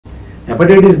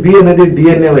Hepatitis B అనేది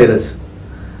DNA virus,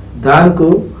 దానికి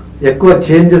ఎక్కువ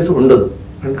చేంజెస్ ఉండదు,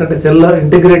 ఎందుకంటే సెల్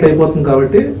ఇంటిగ్రేట్ అయిపోతుంది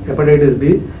కాబట్టి హెపటైటిస్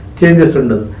బి చేంజెస్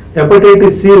ఉండదు.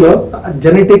 హెపటైటిస్ సిలో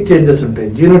జెనెటిక్ చేంజెస్ ఉంటాయి,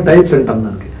 జీనోటైప్స్ అంటాం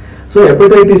దానికి. So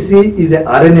hepatitis C is a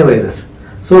RNA virus,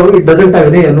 so it doesn't have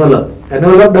any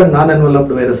enveloped and non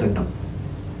enveloped virus అంటాం.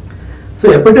 So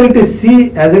hepatitis C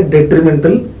as a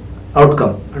detrimental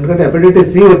outcome, ఎందుకంటే hepatitis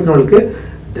C వచ్చిన వాళ్ళకి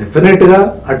డెఫినెట్గా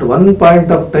at one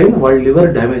point of time వాళ్ళ liver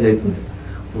damage అవుతుంది.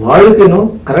 వాళ్ళకేను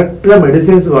కరెక్ట్గా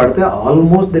medicines వాడితే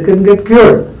almost they can get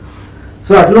cured.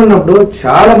 So అట్లా ఉన్నప్పుడు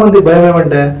చాలా మంది భయం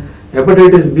ఏమంటే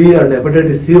hepatitis B and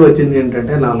hepatitis C వచ్చింది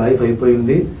ఏంటంటే నా లైఫ్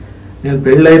అయిపోయింది, నేను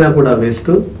పెళ్ళైనా కూడా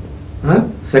waste.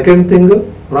 Second thing,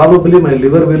 probably my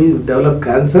liver will develop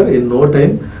cancer in no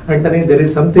time అంటే there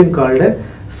is something called a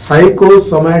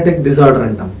psychosomatic disorder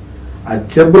అంటాం. ఆ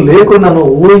జబ్బు లేకుండా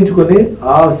ఊహించుకొని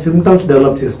ఆ సిమ్టమ్స్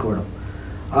డెవలప్ చేసుకోవడం.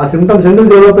 ఆ సిమ్టమ్స్ ఎందుకు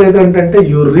డెవలప్ అవుతాయి అంటే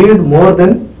you read more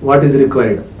than what is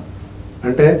required.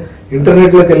 అంటే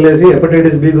ఇంటర్నెట్లోకి వెళ్ళేసి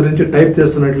హెపటైటిస్ బి గురించి type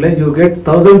చేస్తున్నట్లే you get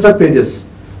thousands of pages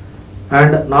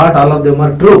and not all of them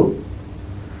are true.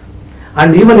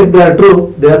 And even if they are true,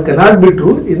 they are cannot be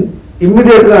true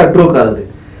ఇమ్మీడియట్గా true కాదు అది.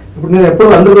 ఇప్పుడు నేను ఎప్పుడు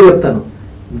అందరూ చెప్తాను,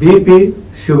 బీపీ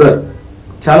షుగర్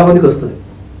చాలా మందికి వస్తుంది.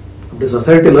 ఇప్పుడు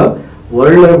సొసైటీలో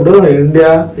వరల్డ్లో ఇప్పుడు India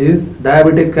is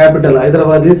diabetic capital,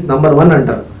 Hyderabad is number 1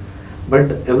 అంటారు. But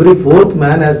every 4th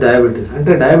man has diabetes.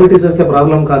 అంటే డయాబెటీస్ వస్తే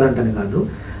ప్రాబ్లం కాదంటని కాదు,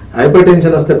 హైపర్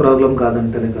టెన్షన్ వస్తే ప్రాబ్లం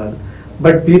కాదంటని కాదు,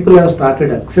 but people have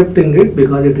started accepting it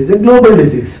because it is a global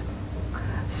disease.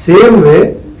 Same way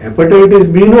hepatitis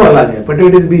బిను అలాగే.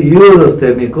 Hepatitis B ఈ రోజు వస్తే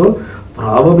మీకు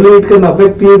probably it can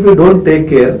affect you if you don't take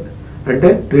care. అంటే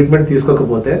treatment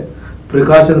తీసుకోకపోతే,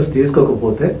 precautions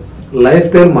తీసుకోకపోతే, లైఫ్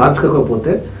స్టైల్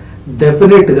మార్చుకోకపోతే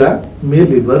డెఫినెట్గా మీ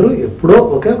లివర్ ఎప్పుడో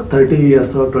ఒక 30 years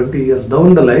or 20 years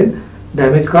down the line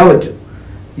damage కావచ్చు.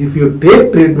 If you take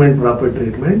treatment, proper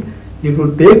treatment, if you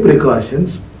take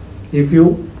precautions, if you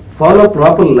follow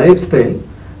proper life style,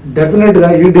 డెఫినెట్గా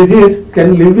ఈ disease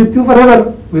can live with you for ever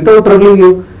without troubling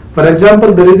you. For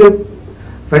example, there is a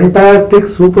fantastic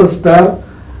superstar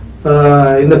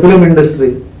in the film industry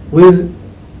who is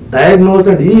diagnosed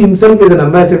and he himself is an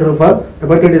ambassador for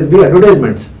hepatitis B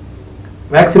advertisements,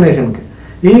 vaccination.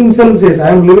 He himself says,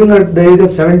 I am living at the age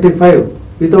of 75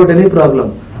 without any problem.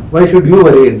 Why should you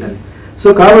worry? So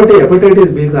కాబట్టి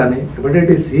hepatitis B కానీ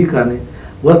hepatitis C కానీ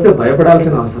వస్తే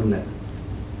భయపడాల్సిన అవసరం లేదు.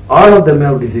 All of them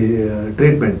have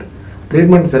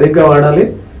treatment సరిగ్గా వాడాలి.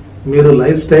 మీరు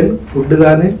లైఫ్ స్టైల్, ఫుడ్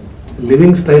కానీ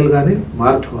లివింగ్ స్టైల్ కానీ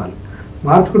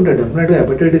మార్చుకుంటే డెఫినెట్గా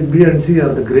hepatitis B and C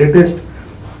are the greatest.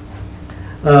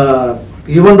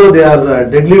 Even though they are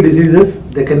deadly diseases,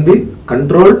 they can be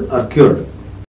controlled are cured.